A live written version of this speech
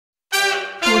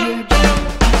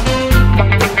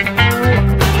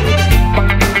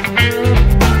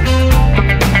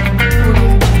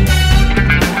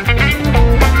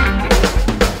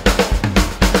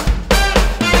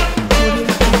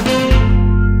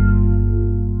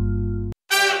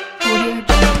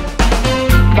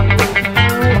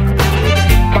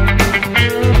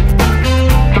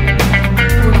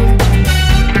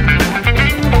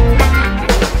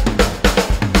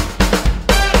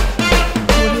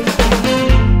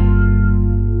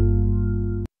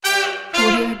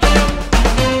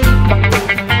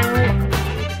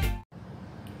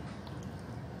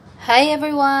Hi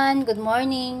everyone! Good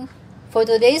morning! For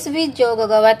today's video,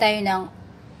 gagawa tayo ng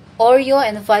Oreo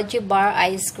and Fudgee bar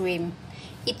ice cream.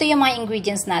 Ito yung mga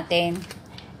ingredients natin.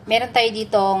 Meron tayo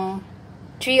ditong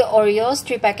 3 Oreos,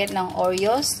 3 packet ng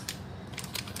Oreos,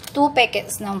 2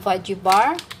 packets ng Fudgee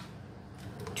bar,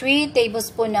 3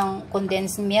 tablespoon ng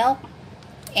condensed milk,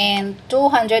 and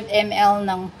 200 ml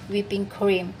ng whipping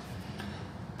cream.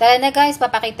 Tara na guys,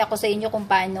 papakita ko sa inyo kung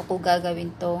paano ko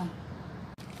gagawin to.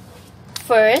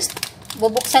 First,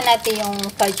 bubuksan natin yung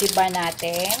Fudgee bar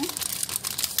natin.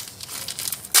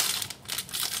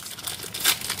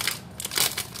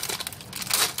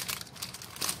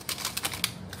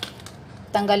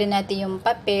 Tanggalin natin yung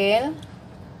papel.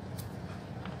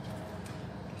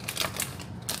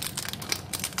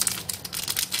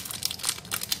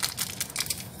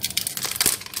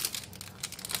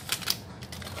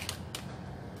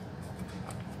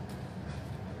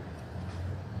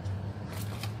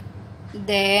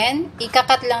 Then,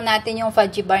 ikakat lang natin yung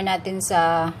Fudgee bar natin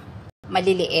sa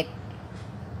maliliit.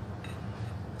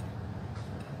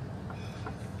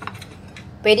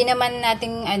 Pwede naman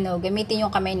nating gamitin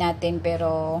yung kamay natin,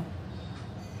 pero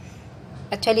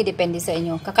actually depende sa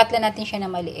inyo. Kakat lang natin siya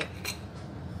na maliit.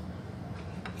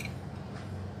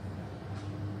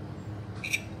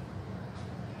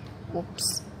 Oops.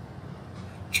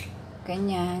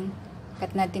 Ganyan.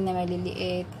 Cut natin na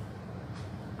maliliit.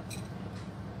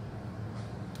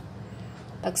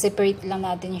 Pag-separate lang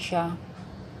natin siya.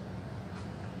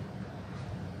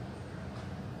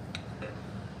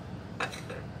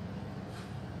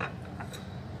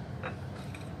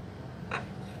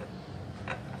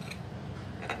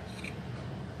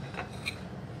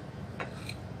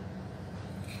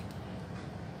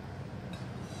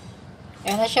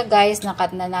 Ayan na siya guys,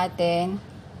 nakat na natin.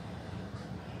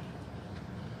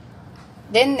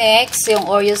 Then next, yung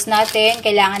Oreos natin,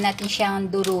 kailangan natin siyang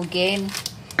durugin.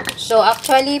 So,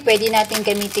 actually, pwede natin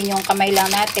gamitin yung kamay lang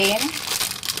natin.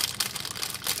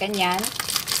 Ganyan.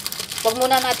 Huwag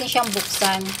muna natin siyang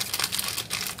buksan.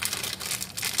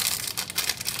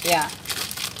 Yeah.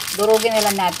 Durugin na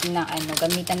lang natin ng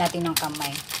gamitan natin ng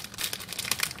kamay.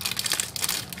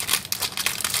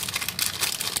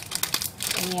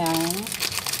 Ganyan.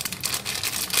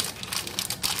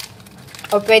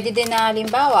 O pwede din na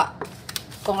halimbawa,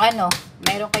 kung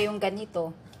mayroon kayong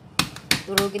ganito,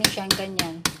 durugin siyang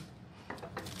ganyan.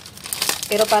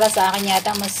 Pero para sa akin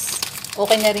yata, mas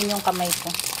okay na rin yung kamay ko.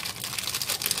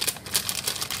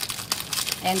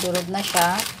 Ayan, durog na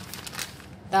siya.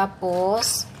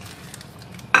 Tapos,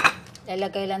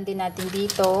 lalagay lang din natin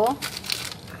dito.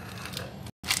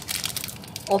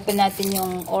 Open natin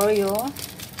yung Oreo.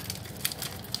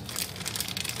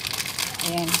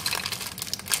 Ayan.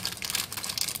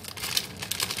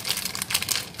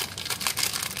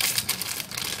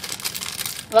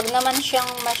 Wag naman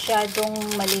siyang masyadong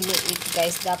maliliit,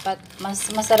 guys. Dapat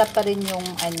masarap pa rin yung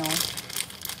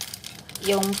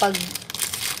yung pag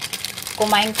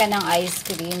kumain ka ng ice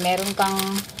cream, meron kang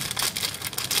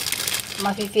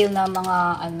mafe-feel na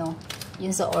mga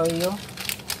yun sa Oreo.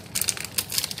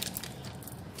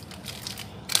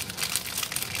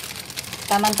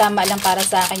 Tamang-tama lang para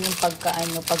sa akin yung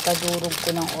pagkadurog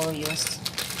ko ng Oreos.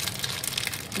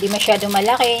 Hindi masyado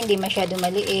malaki, hindi masyado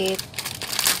maliit.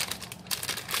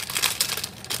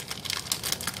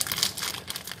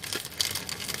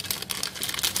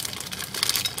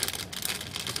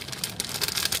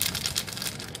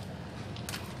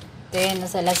 Then,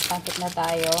 nasa last packet na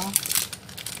tayo.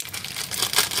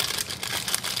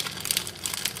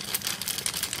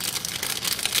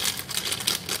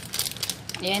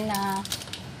 Ayan na.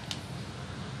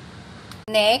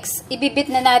 Next, ibibit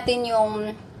na natin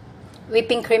yung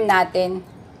whipping cream natin.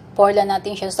 Pour lang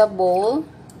natin siya sa bowl.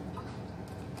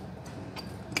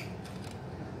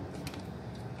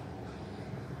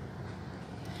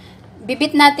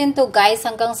 Bibit natin to guys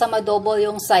hanggang sa ma-double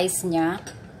yung size niya.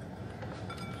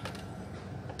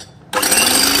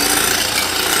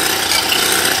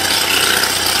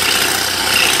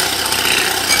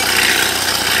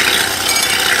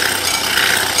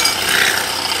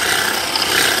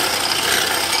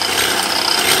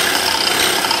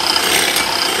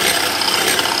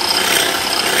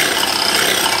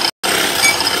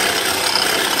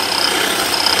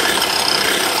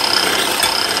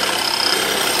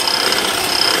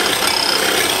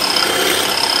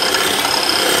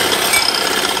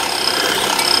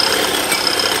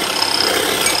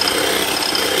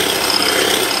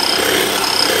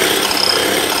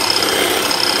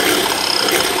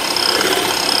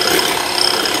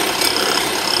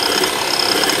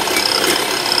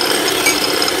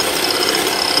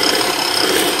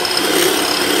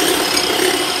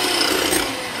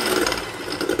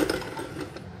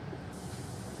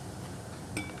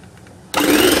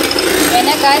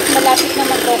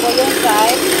 Niluto ko yung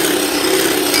rice.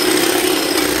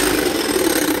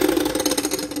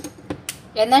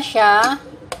 Yan na siya.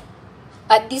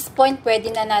 At this point, pwede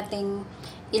na nating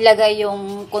ilagay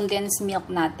yung condensed milk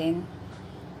natin.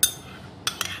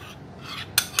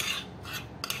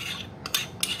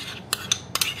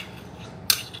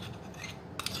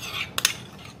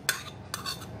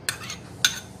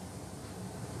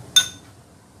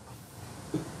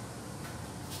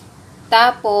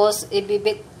 Tapos,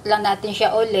 ibibit lang natin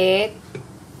siya ulit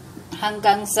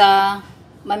hanggang sa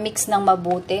ma-mix ng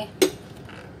mabuti.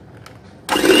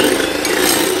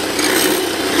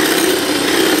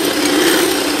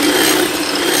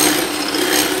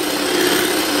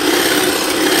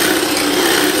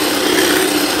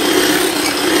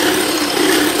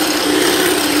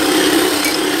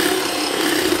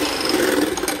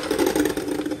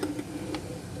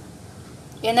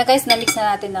 Yan na guys, na-mix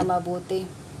na natin na mabuti.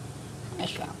 Yan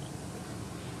siya.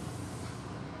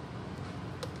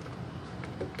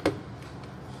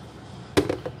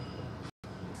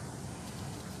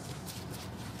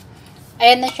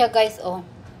 Ayan na siya guys, oh.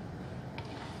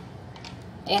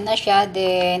 Ayan na siya.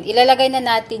 Then, ilalagay na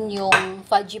natin yung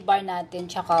Fudgee bar natin,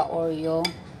 tsaka Oreo.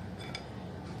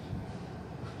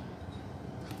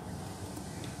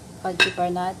 Fudgee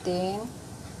bar natin.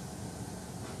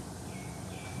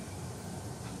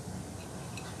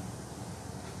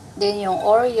 Then, yung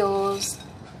Oreos.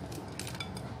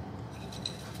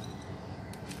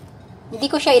 Hindi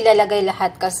ko siya ilalagay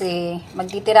lahat kasi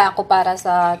magtitira ako para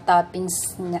sa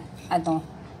toppings,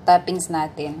 toppings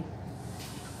natin.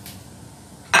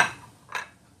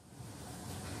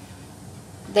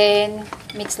 Then,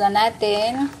 mix lang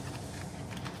natin.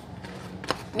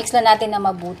 Mix lang natin na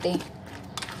mabuti.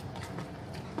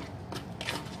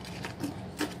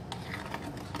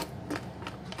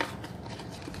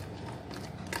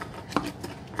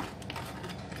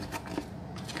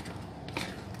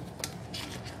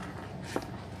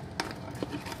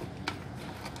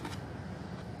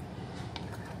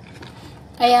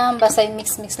 Ayan, basta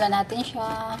mix lang natin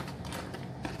siya.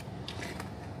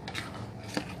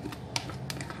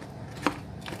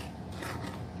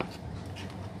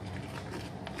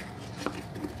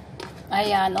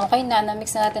 Ayan, okay na.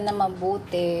 Na-mix na natin na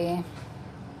mabuti.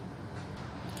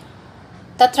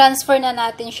 Ta-transfer na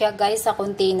natin siya guys sa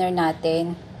container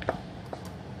natin.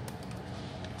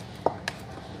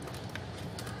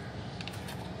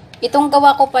 Itong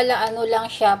gawa ko pala, ano lang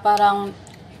siya, parang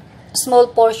small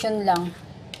portion lang.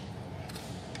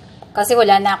 Kasi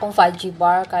wala na akong Fudgee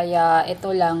bar, kaya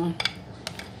ito lang.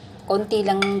 Konti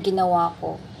lang ginawa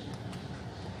ko.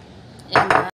 Ayan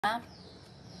na.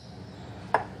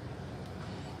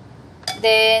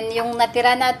 Then, yung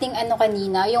natira nating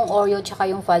kanina, yung Oreo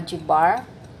tsaka yung Fudgee bar.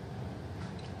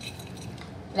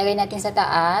 Lagay natin sa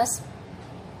taas.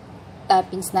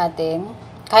 Toppings natin.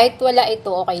 Kahit wala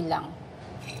ito, okay lang.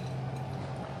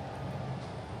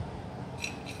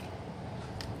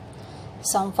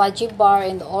 Some Fudgee bar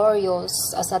and Oreos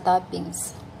as a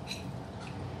toppings.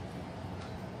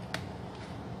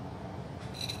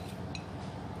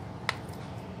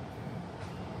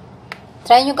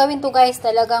 Try nyo gawin to guys,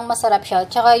 talagang masarap siya.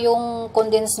 Tsaka yung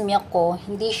condensed milk ko,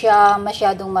 hindi siya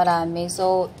masyadong marami.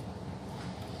 So,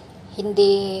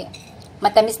 hindi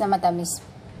matamis na matamis.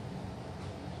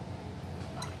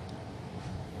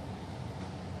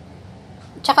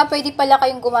 Tsaka pwede pala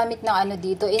kayong gumamit ng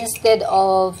dito, instead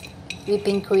of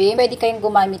whipping cream, pwede kayong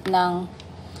gumamit ng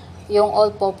yung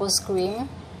all-purpose cream.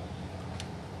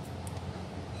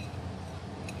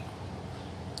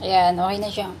 Ayan, okay na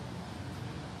siya.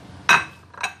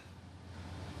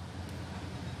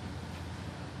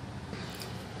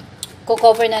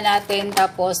 Cover na natin,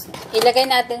 tapos ilagay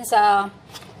natin sa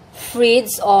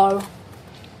fridge or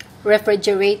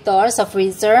refrigerator, sa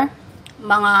freezer,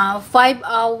 mga 5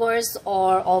 hours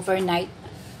or overnight.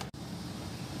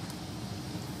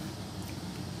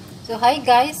 So, hi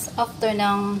guys, after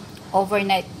ng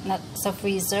overnight sa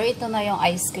freezer, ito na yung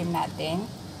ice cream natin.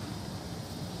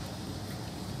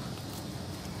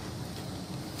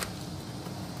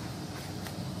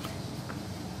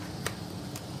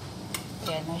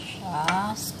 Ayan na siya.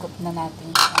 Scoop na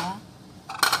natin siya.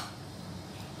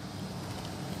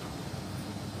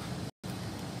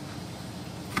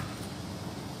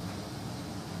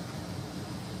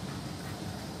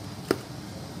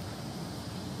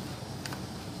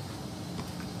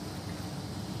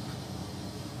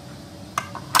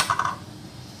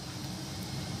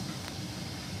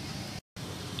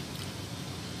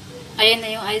 Ayan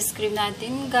na yung ice cream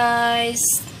natin,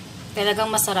 guys. Talagang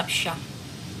masarap siya.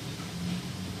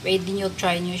 Pwede nyo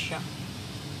try nyo siya.